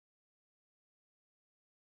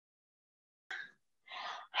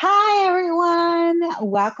Hi, everyone.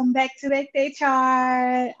 Welcome back to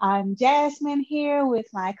BakedHR. I'm Jasmine here with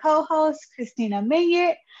my co host, Christina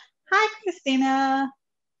Minyard. Hi, Christina.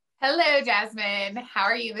 Hello, Jasmine. How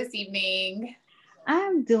are you this evening?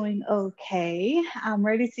 I'm doing okay. I'm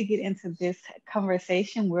ready to get into this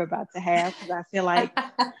conversation we're about to have because I feel like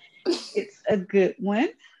it's a good one.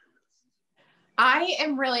 I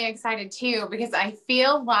am really excited too because I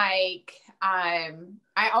feel like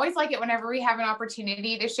I always like it whenever we have an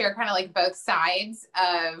opportunity to share kind of like both sides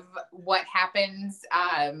of what happens,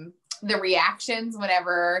 the reactions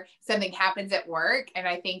whenever something happens at work. And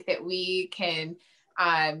I think that we can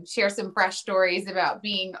share some fresh stories about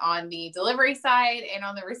being on the delivery side and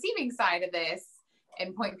on the receiving side of this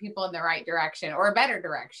and point people in the right direction or a better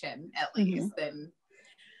direction, at least, than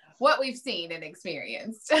what we've seen and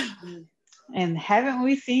experienced. And haven't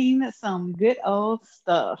we seen some good old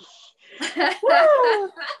stuff? Woo!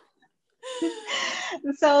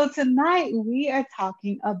 So tonight we are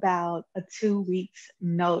talking about a 2 weeks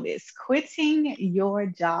notice, quitting your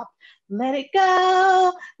job. Let it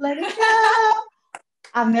go, let it go.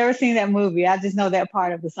 I've never seen that movie. I just know that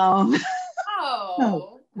part of the song.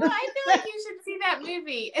 Oh, well, I feel like you should see that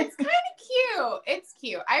movie. It's kind of cute. It's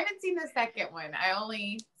cute. I haven't seen the second one. I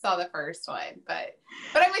only saw the first one, but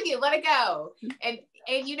I'm with you. Let it go.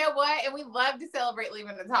 And you know what? And we love to celebrate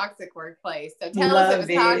leaving a toxic workplace. So tell us it was Loved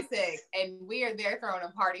it. toxic, and we are there throwing a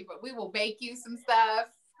party. But we will bake you some stuff.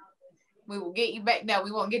 We will get you baked. No,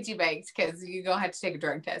 we won't get you baked because you're gonna have to take a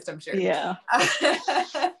drug test, I'm sure. Yeah.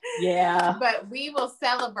 Yeah. But we will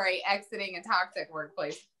celebrate exiting a toxic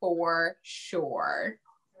workplace for sure.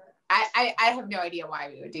 I have no idea why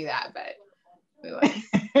we would do that, but we would.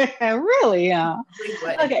 Really? Yeah. We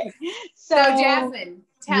would. Okay. So Jasmine,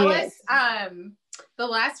 tell yes. us the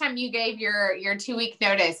last time you gave your 2 week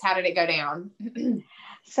notice, how did it go down?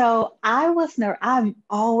 So I was nervous. I'm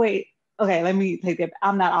always okay. Let me take that.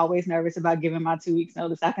 I'm not always nervous about giving my 2 weeks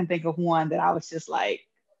notice. I can think of one that I was just like,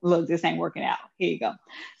 look, this ain't working out. Here you go.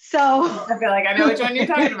 So I feel like I know which one you're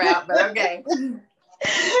talking about, but okay.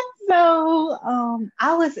 So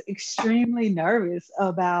I was extremely nervous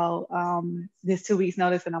about this 2 weeks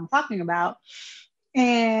notice that I'm talking about.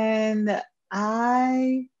 And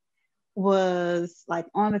I was like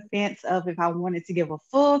on the fence of if I wanted to give a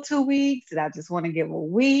full 2 weeks. Did I just want to give a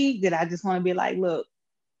week? Did I just want to be like, look,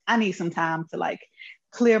 I need some time to like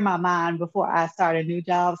clear my mind before I start a new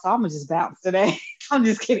job. So I'm gonna just bounce today. I'm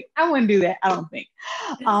just kidding. I wouldn't do that. I don't think.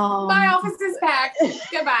 My office is packed.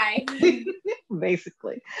 Goodbye.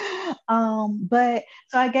 Basically. But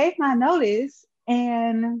so I gave my notice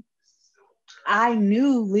and I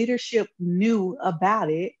knew leadership knew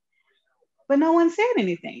about it, but no one said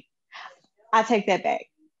anything. I take that back.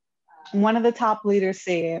 One of the top leaders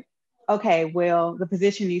said, okay, well, the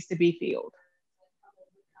position needs to be filled.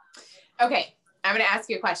 Okay, I'm going to ask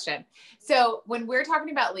you a question. So when we're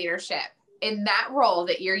talking about leadership, in that role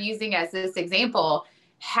that you're using as this example,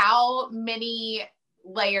 how many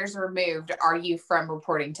layers removed are you from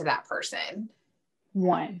reporting to that person?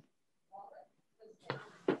 One.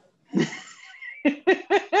 And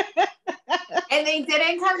they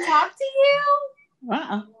didn't come talk to you?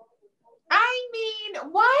 Uh-uh. I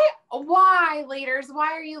mean, why leaders?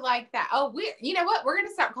 Why are you like that? Oh, you know what? We're going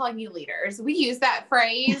to stop calling you leaders. We use that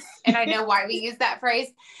phrase, and I know why we use that phrase,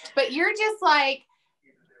 but you're just like,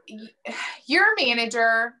 you're a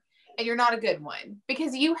manager and you're not a good one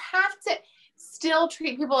because you have to still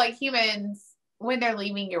treat people like humans when they're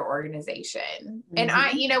leaving your organization. Mm-hmm.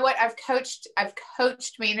 And you know what? I've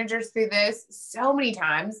coached managers through this so many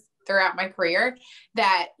times throughout my career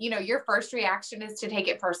that, your first reaction is to take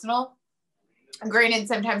it personal. Granted,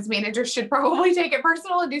 sometimes managers should probably take it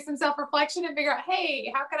personal and do some self-reflection and figure out,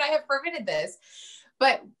 hey, how could I have prevented this?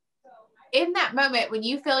 But in that moment, when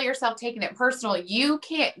you feel yourself taking it personal, you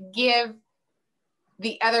can't give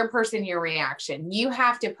the other person your reaction. You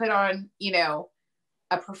have to put on,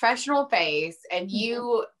 a professional face, and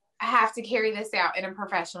you have to carry this out in a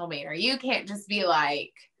professional manner. You can't just be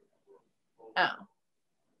like, oh,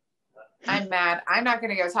 I'm mad. I'm not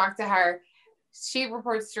going to go talk to her. She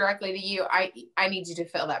reports directly to you. I need you to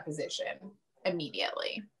fill that position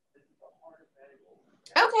immediately.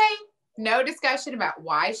 Okay. No discussion about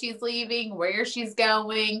why she's leaving, where she's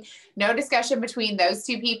going. No discussion between those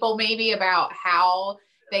two people, maybe about how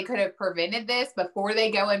they could have prevented this before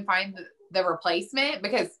they go and find the replacement.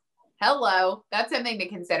 Because, hello, that's something to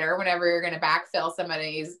consider whenever you're going to backfill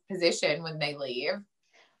somebody's position when they leave.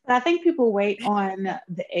 But I think people wait on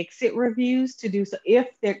the exit reviews to do so if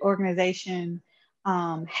their organization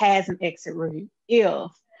has an exit review.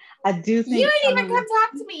 If I do think you didn't even come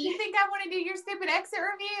talk to me. You think I want to do your stupid exit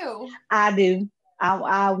review? I do.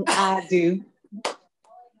 I do.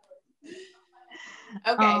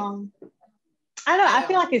 Okay. I don't. I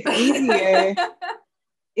feel like it's easier.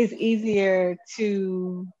 It's easier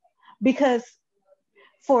to, because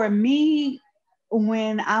for me,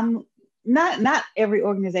 when I'm not every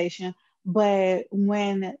organization, but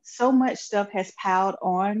when so much stuff has piled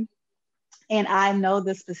on, and I know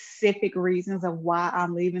the specific reasons of why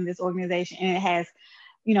I'm leaving this organization, and it has,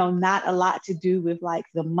 not a lot to do with like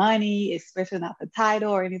the money, especially not the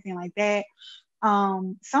title or anything like that.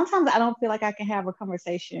 Sometimes I don't feel like I can have a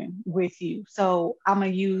conversation with you. So I'm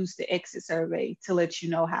gonna use the exit survey to let you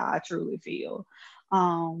know how I truly feel.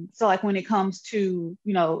 So like when it comes to,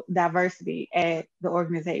 diversity at the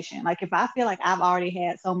organization, like if I feel like I've already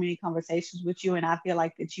had so many conversations with you and I feel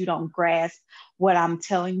like that you don't grasp what I'm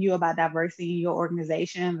telling you about diversity in your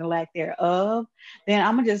organization and the lack thereof, then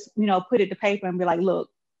I'm gonna just, put it to paper and be like, look,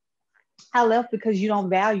 I left because you don't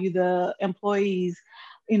value the employees,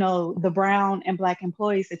 the brown and black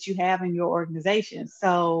employees that you have in your organization.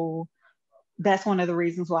 So that's one of the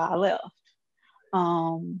reasons why I left.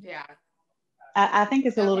 Yeah. I think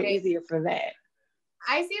it's a little Okay. easier for that.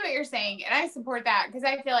 I see what you're saying, and I support that because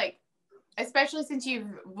I feel like, especially since you've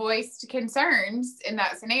voiced concerns in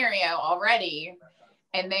that scenario already,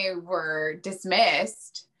 and they were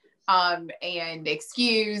dismissed, and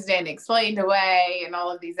excused and explained away, and all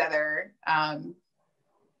of these other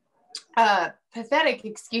pathetic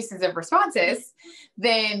excuses of responses,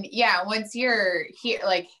 then yeah, once you're here,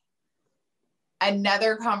 like,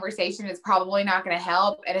 another conversation is probably not going to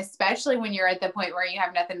help. And especially when you're at the point where you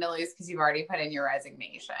have nothing to lose because you've already put in your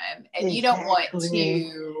resignation, and you don't want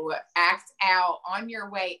to act out on your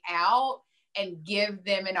way out and give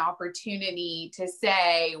them an opportunity to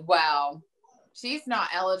say, well, she's not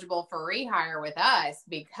eligible for rehire with us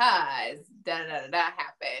because da da da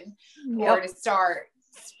happened. Yep. Or to start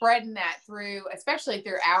spreading that through, especially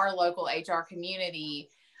through our local HR community.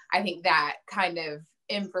 I think that kind of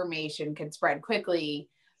information could spread quickly,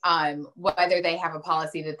 whether they have a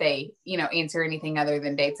policy that they, answer anything other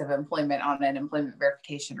than dates of employment on an employment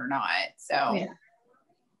verification or not. So yeah.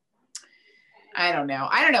 I don't know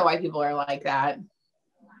why people are like that.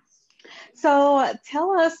 So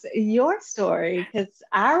tell us your story, because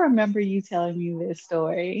I remember you telling me this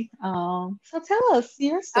story. So tell us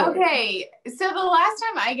your story. Okay. So the last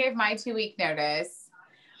time I gave my 2-week notice,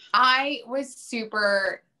 I was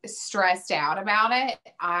super stressed out about it.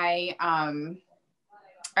 I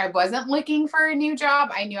wasn't looking for a new job.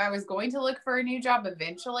 I knew I was going to look for a new job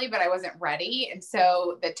eventually, but I wasn't ready. And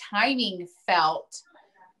so the timing felt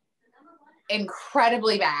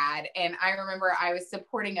incredibly bad. And I remember I was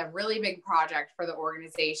supporting a really big project for the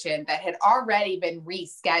organization that had already been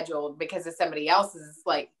rescheduled because of somebody else's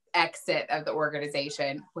like exit of the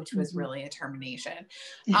organization, which was really a termination.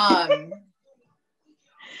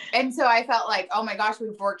 And so I felt like, oh my gosh,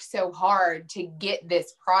 we've worked so hard to get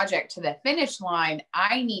this project to the finish line.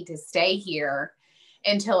 I need to stay here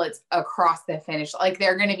until it's across the finish. Like,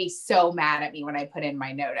 they're going to be so mad at me when I put in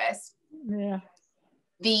my notice. Yeah.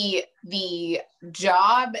 The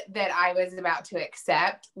job that I was about to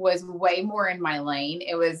accept was way more in my lane.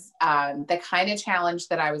 It was the kind of challenge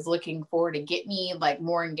that I was looking for to get me like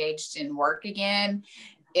more engaged in work again.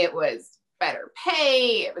 It was better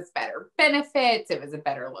pay, it was better benefits, it was a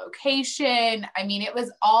better location. I mean, it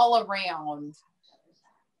was all around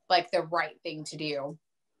like the right thing to do.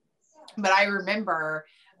 But I remember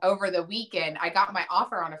over the weekend, I got my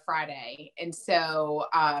offer on a Friday. And so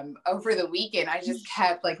over the weekend, I just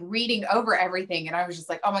kept like reading over everything. And I was just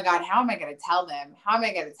like, oh my God, how am I going to tell them? How am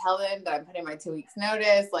I going to tell them that I'm putting my 2 weeks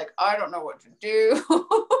notice? Like, I don't know what to do.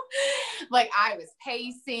 Like, I was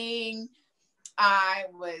pacing. I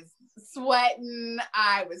was sweating.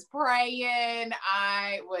 I was praying.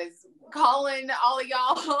 I was calling all of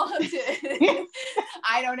y'all to,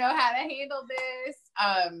 I don't know how to handle this.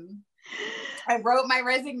 I wrote my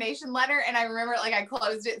resignation letter, and I remember like I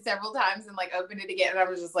closed it several times and like opened it again. And I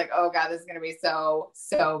was just like, oh God, this is going to be so,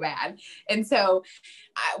 so bad. And so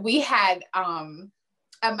we had a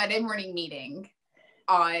Monday morning meeting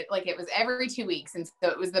on, like, it was every 2 weeks. And so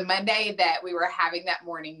it was the Monday that we were having that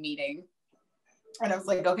morning meeting. And I was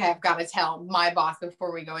like, okay, I've got to tell my boss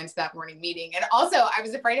before we go into that morning meeting. And also I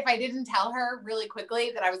was afraid if I didn't tell her really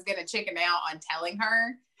quickly that I was going to chicken out on telling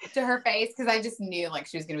her to her face, because I just knew like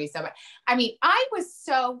she was going to be so bad. I mean, I was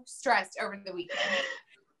so stressed over the weekend.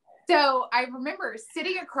 So I remember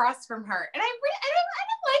sitting across from her, and I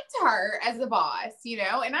liked her as a boss, you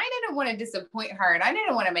know, and I didn't want to disappoint her, and I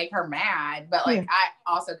didn't want to make her mad, but like I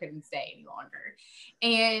also couldn't stay any longer.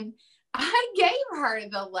 And I gave her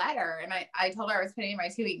the letter, and I told her I was putting in my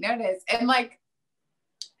 2 week notice, and like,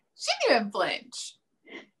 didn't even flinch.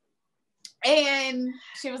 And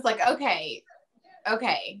she was like, okay.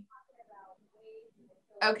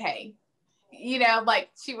 You know, like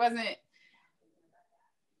she wasn't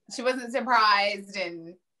surprised,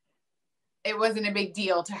 and it wasn't a big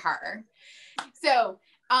deal to her. So,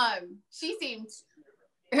 she seemed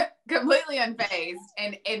completely unfazed,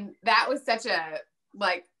 and that was such a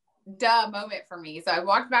like duh moment for me. So I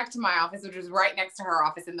walked back to my office, which was right next to her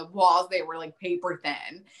office, and the walls, they were like paper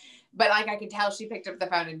thin, but like I could tell she picked up the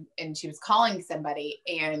phone and she was calling somebody,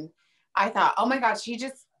 and I thought, oh my God, she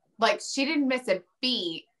didn't miss a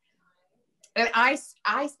beat. And I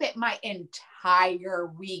spent my entire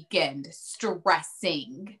weekend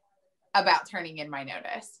stressing about turning in my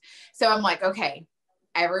notice. So I'm like, okay,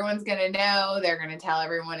 everyone's going to know. They're going to tell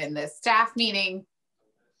everyone in this staff meeting.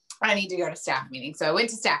 I need to go to staff meeting. So I went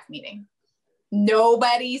to staff meeting.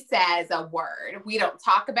 Nobody says a word. We don't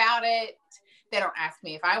talk about it. They don't ask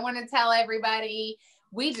me if I want to tell everybody.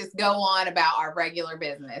 We just go on about our regular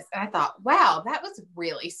business. And I thought, wow, that was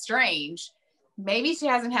really strange. Maybe she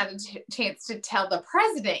hasn't had a chance to tell the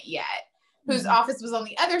president yet, whose office was on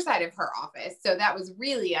the other side of her office. So that was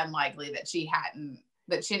really unlikely that she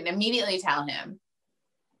didn't immediately tell him.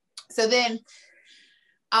 So then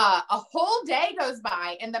a whole day goes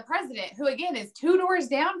by, and the president, who again is 2 doors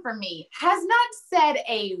down from me, has not said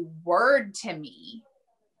a word to me.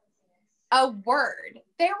 A word.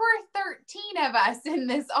 There were 13 of us in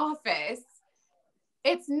this office.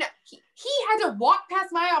 He had to walk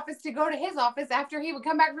past my office to go to his office after he would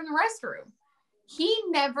come back from the restroom. He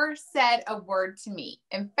never said a word to me.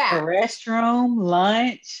 In fact, a restroom,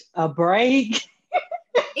 lunch, a break.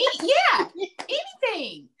 Yeah,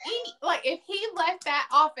 anything. Like if he left that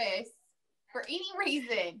office for any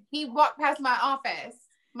reason, he walked past my office.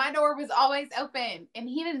 My door was always open, and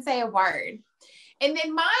he didn't say a word. And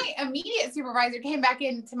then my immediate supervisor came back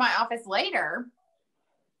into my office later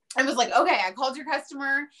and was like, okay, I called your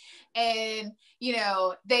customer, and, you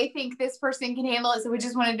know, they think this person can handle it, so we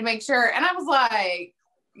just wanted to make sure. And I was like,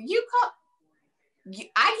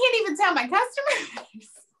 I can't even tell my customers.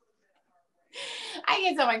 I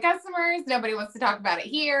can't tell my customers. Nobody wants to talk about it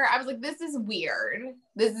here. I was like, this is weird.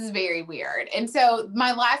 This is very weird. And so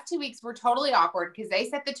my last 2 weeks were totally awkward because they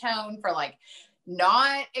set the tone for like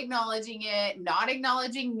not acknowledging it, not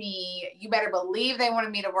acknowledging me. You better believe they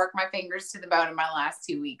wanted me to work my fingers to the bone in my last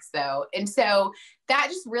 2 weeks though. And so that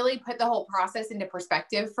just really put the whole process into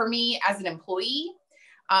perspective for me as an employee.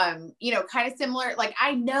 You know, kind of similar, like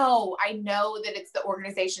I know that it's the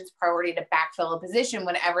organization's priority to backfill a position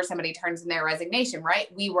whenever somebody turns in their resignation, right?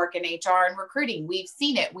 We work in HR and recruiting. We've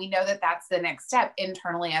seen it. We know that that's the next step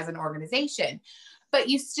internally as an organization, but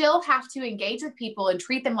you still have to engage with people and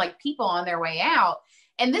treat them like people on their way out.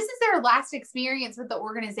 And this is their last experience with the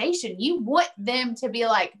organization. You want them to be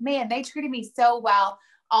like, man, they treated me so well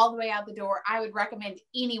all the way out the door. I would recommend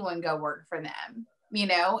anyone go work for them. You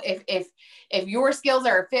know, if your skills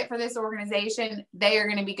are a fit for this organization, they are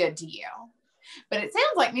going to be good to you. But it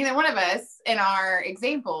sounds like neither one of us in our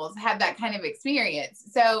examples had that kind of experience.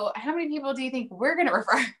 So how many people do you think we're going to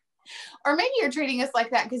refer? Or maybe you're treating us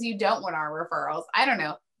like that because you don't want our referrals. I don't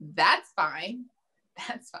know. That's fine.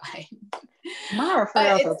 That's fine. My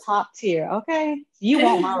referrals are top tier. Okay. You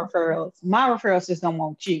want my referrals. My referrals just don't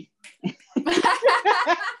want you.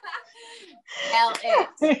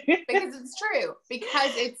 Because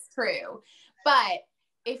it's true. But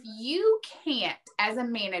if you can't, as a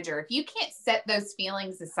manager, if you can't set those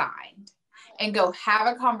feelings aside and go have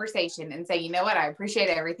a conversation and say, you know what, I appreciate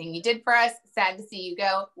everything you did for us. Sad to see you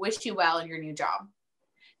go. Wish you well in your new job.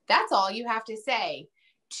 That's all you have to say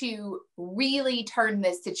to really turn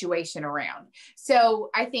this situation around. So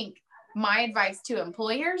I think my advice to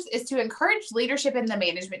employers is to encourage leadership in the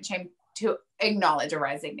management chain to acknowledge a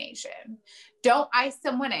resignation. Don't ice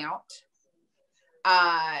someone out.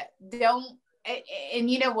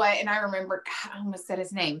 And you know what? And I remember, God, I almost said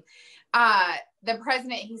his name. The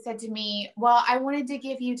president, he said to me, well, I wanted to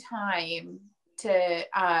give you time to,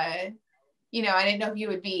 you know, I didn't know how you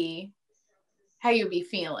would be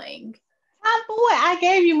feeling. Boy, I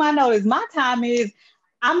gave you my notice. My time is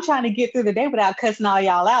I'm trying to get through the day without cussing all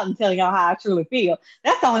y'all out and telling y'all how I truly feel.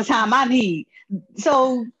 That's the only time I need.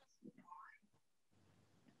 So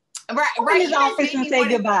right. In his office and say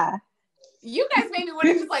goodbye. You guys made me want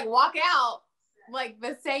to just like walk out like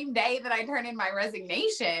the same day that I turned in my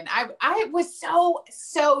resignation. I was so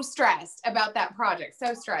stressed about that project,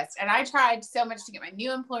 so stressed. And I tried so much to get my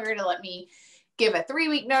new employer to let me give a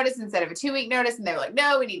 3-week notice instead of a 2-week notice. And they were like,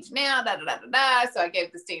 no, we need you now, da, da, da, da, da. So I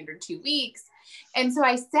gave the standard 2 weeks. And so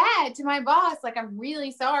I said to my boss, like, I'm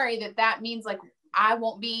really sorry that means like I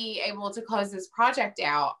won't be able to close this project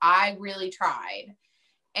out. I really tried.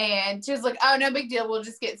 And she was like, oh, no big deal. We'll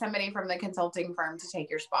just get somebody from the consulting firm to take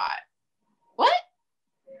your spot. What?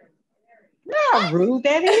 How rude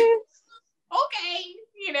that is. Okay.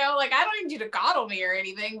 You know, like, I don't need you to coddle me or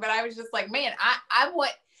anything, but I was just like, man, I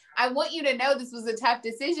want you to know this was a tough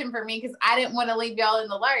decision for me because I didn't want to leave y'all in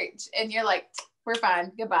the lurch. And you're like, we're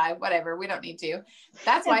fine. Goodbye. Whatever. We don't need to.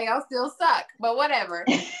 That's why y'all still suck, but whatever.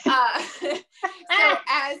 So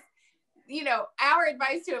as you know, our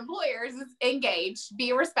advice to employers is engage,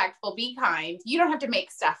 be respectful, be kind. You don't have to make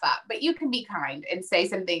stuff up, but you can be kind and say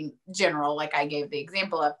something general, like I gave the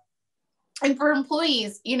example of. And for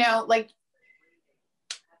employees, you know, like,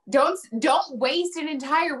 don't waste an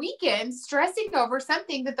entire weekend stressing over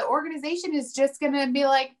something that the organization is just going to be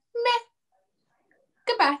like, meh,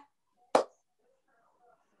 goodbye.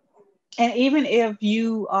 And even if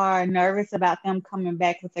you are nervous about them coming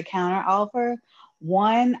back with a counter offer,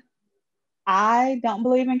 one, I don't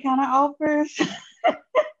believe in counter offers.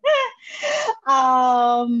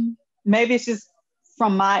 Maybe it's just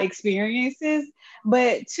from my experiences,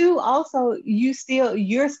 but two, also you're still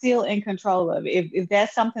in control of it. If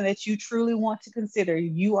that's something that you truly want to consider,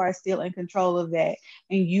 you are still in control of that,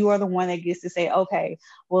 and you are the one that gets to say, okay,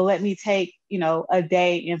 well, let me take, you know, a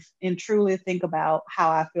day and truly think about how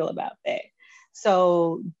I feel about that.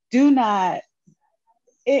 So do not.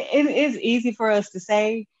 It is easy for us to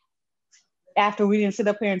say after we didn't sit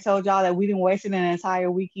up here and told y'all that we didn't waste an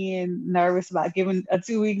entire weekend nervous about giving a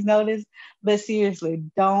 2 weeks notice. But seriously,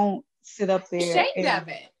 don't sit up there. Ashamed of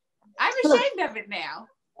it. I'm ashamed of it now.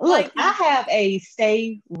 Look, I have a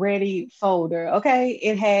stay ready folder. Okay.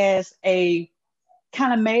 It has a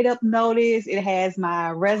kind of made up notice. It has my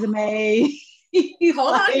resume.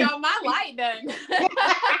 Hold on, y'all. My light done. See,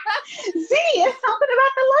 it's something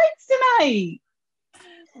about the lights tonight.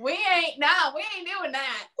 We ain't doing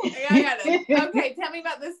that. Okay, tell me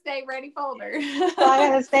about this stay ready folder. So I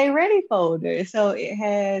got a stay ready folder. So it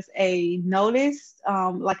has a notice,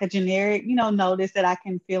 like a generic, you know, notice that I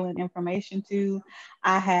can fill in information to.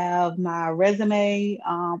 I have my resume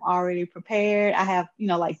already prepared. I have, you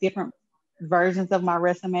know, like different versions of my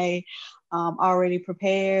resume already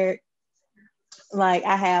prepared. Like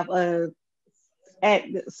I have at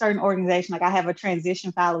certain organization, like I have a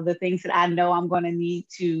transition file of the things that I know I'm going to need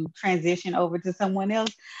to transition over to someone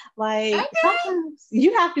else. Like sometimes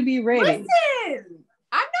you have to be ready. Listen,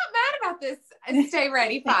 I'm not mad about this stay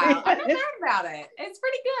ready file. I'm not mad about it. It's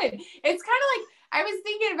pretty good. It's kind of like, I was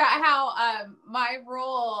thinking about how my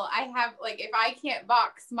role, I have, like, if I can't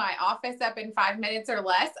box my office up in 5 minutes or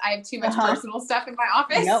less, I have too much personal stuff in my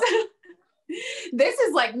office. Yep. This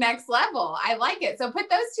is like next level. I like it. So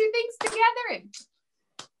put those two things together and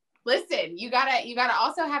listen, you gotta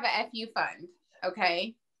also have a FU fund,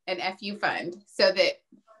 okay? An FU fund, so that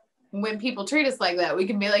when people treat us like that, we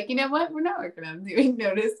can be like, you know what? We're not working on doing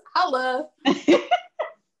notice. Holla.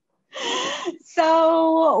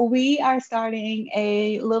 So we are starting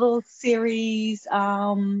a little series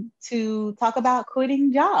to talk about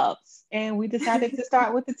quitting jobs. And we decided to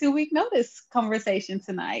start with the 2 week notice conversation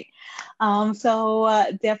tonight. So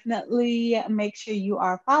definitely make sure you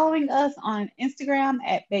are following us on Instagram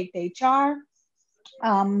at BakedHR.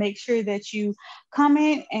 Make sure that you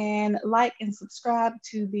comment and like and subscribe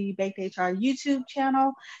to the BakedHR YouTube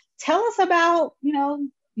channel. Tell us about, you know,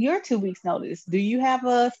 your 2 weeks notice. Do you have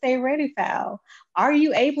a stay ready file? Are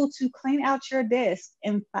you able to clean out your desk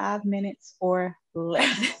in 5 minutes or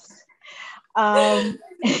less? And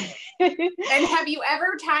have you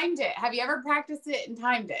ever timed it? Have you ever practiced it and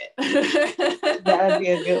timed it? That would be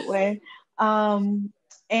a good way.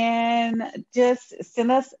 And just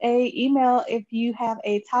send us an email if you have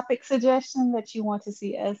a topic suggestion that you want to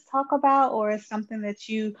see us talk about, or something that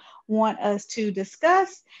you want us to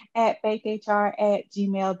discuss at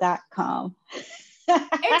bakedhr@gmail.com. It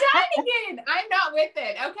died again. I'm not with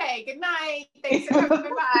it. Okay, good night. Thanks for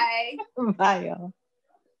coming. Bye. Bye, y'all.